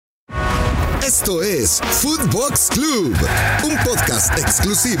Esto es Footbox Club, un podcast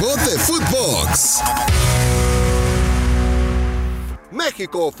exclusivo de Footbox.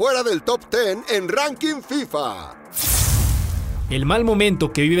 México fuera del top 10 en ranking FIFA. El mal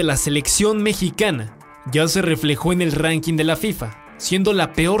momento que vive la selección mexicana ya se reflejó en el ranking de la FIFA, siendo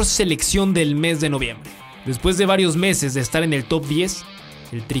la peor selección del mes de noviembre. Después de varios meses de estar en el top 10,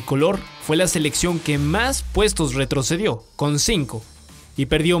 el tricolor fue la selección que más puestos retrocedió, con 5, y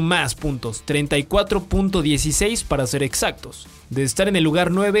perdió más puntos, 34.16 para ser exactos. De estar en el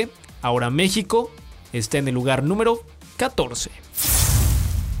lugar 9, ahora México está en el lugar número 14.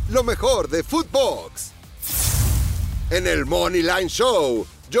 Lo mejor de Footbox. En el Money Line Show,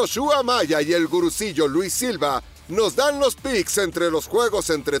 Joshua Maya y el gurucillo Luis Silva nos dan los picks entre los juegos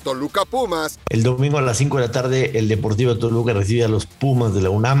entre Toluca Pumas. El domingo a las 5 de la tarde, el Deportivo Toluca recibe a los Pumas de la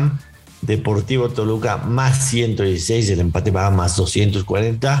UNAM. Deportivo Toluca más 116, el empate paga más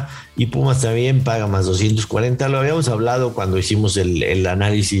 240 y Pumas también paga más 240. Lo habíamos hablado cuando hicimos el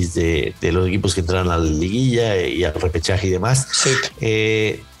análisis de los equipos que entraron a la liguilla y al repechaje y demás. Sí.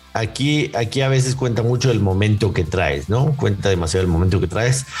 Aquí a veces cuenta mucho el momento que traes, ¿no? Cuenta demasiado el momento que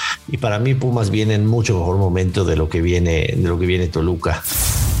traes y para mí Pumas viene en mucho mejor momento de lo que viene Toluca.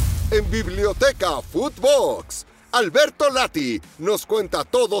 En Biblioteca Footbox, Alberto Lati nos cuenta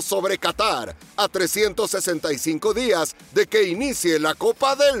todo sobre Qatar a 365 días de que inicie la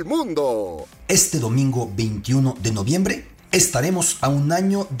Copa del Mundo. Este domingo 21 de noviembre estaremos a un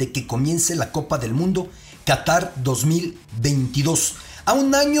año de que comience la Copa del Mundo Qatar 2022. A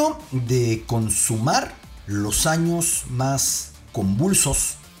un año de consumar los años más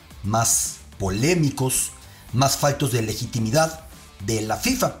convulsos, más polémicos, más faltos de legitimidad de la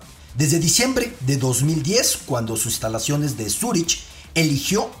FIFA. Desde diciembre de 2010, cuando sus instalaciones de Zúrich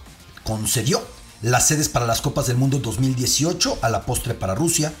concedió las sedes para las Copas del Mundo 2018 a la postre para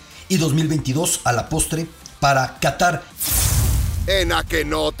Rusia y 2022 a la postre para Qatar. En A que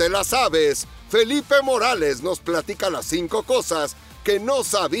no te la sabes, Felipe Morales nos platica las 5 cosas que no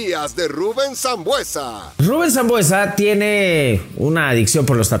sabías de Rubén Sambueza. Rubén Sambueza tiene una adicción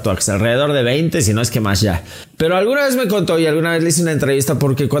por los tatuajes, alrededor de 20, si no es que más ya. Pero alguna vez me contó y alguna vez le hice una entrevista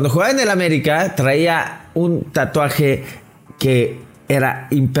porque cuando jugaba en el América traía un tatuaje que era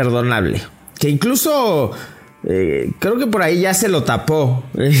imperdonable. Que incluso creo que por ahí ya se lo tapó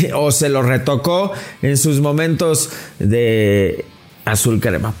o se lo retocó en sus momentos de azul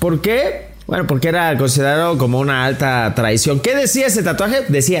crema. ¿Por qué? Bueno, porque era considerado como una alta traición. ¿Qué decía ese tatuaje?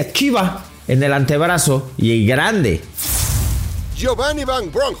 Decía Chiva en el antebrazo y grande. Giovanni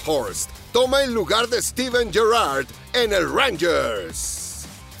Van Bronckhorst toma el lugar de Steven Gerrard en el Rangers.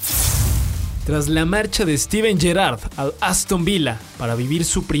 Tras la marcha de Steven Gerrard al Aston Villa para vivir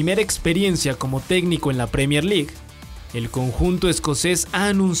su primera experiencia como técnico en la Premier League, el conjunto escocés ha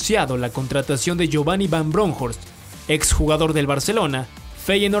anunciado la contratación de Giovanni Van Bronckhorst, exjugador del Barcelona,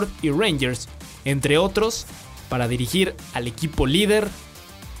 Feyenoord y Rangers, entre otros, para dirigir al equipo líder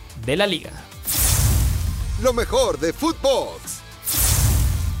de la liga. Lo mejor de Footbox.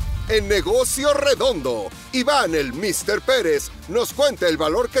 En Negocio Redondo, Iván el Mr. Pérez nos cuenta el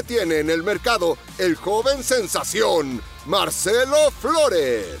valor que tiene en el mercado el joven sensación, Marcelo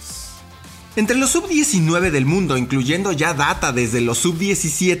Flores. Entre los sub-19 del mundo, incluyendo ya data desde los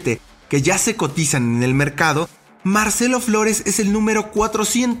sub-17 que ya se cotizan en el mercado, Marcelo Flores es el número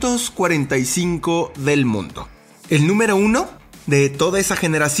 445 del mundo. El número 1 de toda esa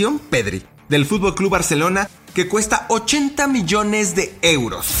generación, Pedri, del Fútbol Club Barcelona, que cuesta 80 millones de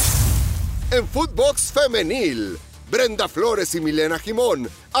euros. En Footbox Femenil, Brenda Flores y Milena Jimón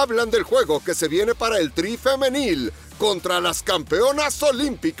hablan del juego que se viene para el Tri Femenil contra las campeonas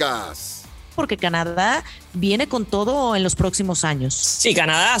olímpicas. Porque Canadá viene con todo en los próximos años. Sí,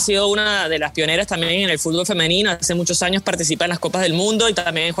 Canadá ha sido una de las pioneras también en el fútbol femenino. Hace muchos años participa en las Copas del Mundo y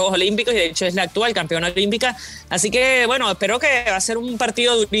también en Juegos Olímpicos y de hecho es la actual campeona olímpica. Así que, bueno, espero que va a ser un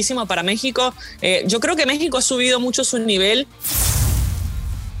partido durísimo para México. Yo creo que México ha subido mucho su nivel.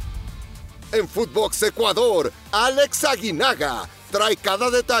 En Footbox Ecuador, Alex Aguinaga trae cada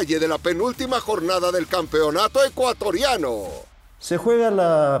detalle de la penúltima jornada del campeonato ecuatoriano. Se juega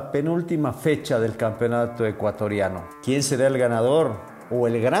la penúltima fecha del campeonato ecuatoriano. ¿Quién será el ganador o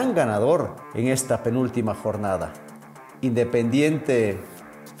el gran ganador en esta penúltima jornada? ¿Independiente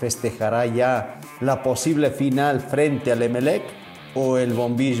festejará ya la posible final frente al Emelec o el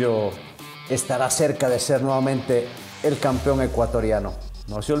Bombillo estará cerca de ser nuevamente el campeón ecuatoriano?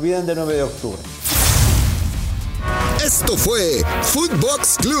 No se olviden del 9 de octubre. Esto fue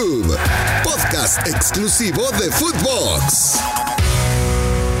Footbox Club, podcast exclusivo de Footbox.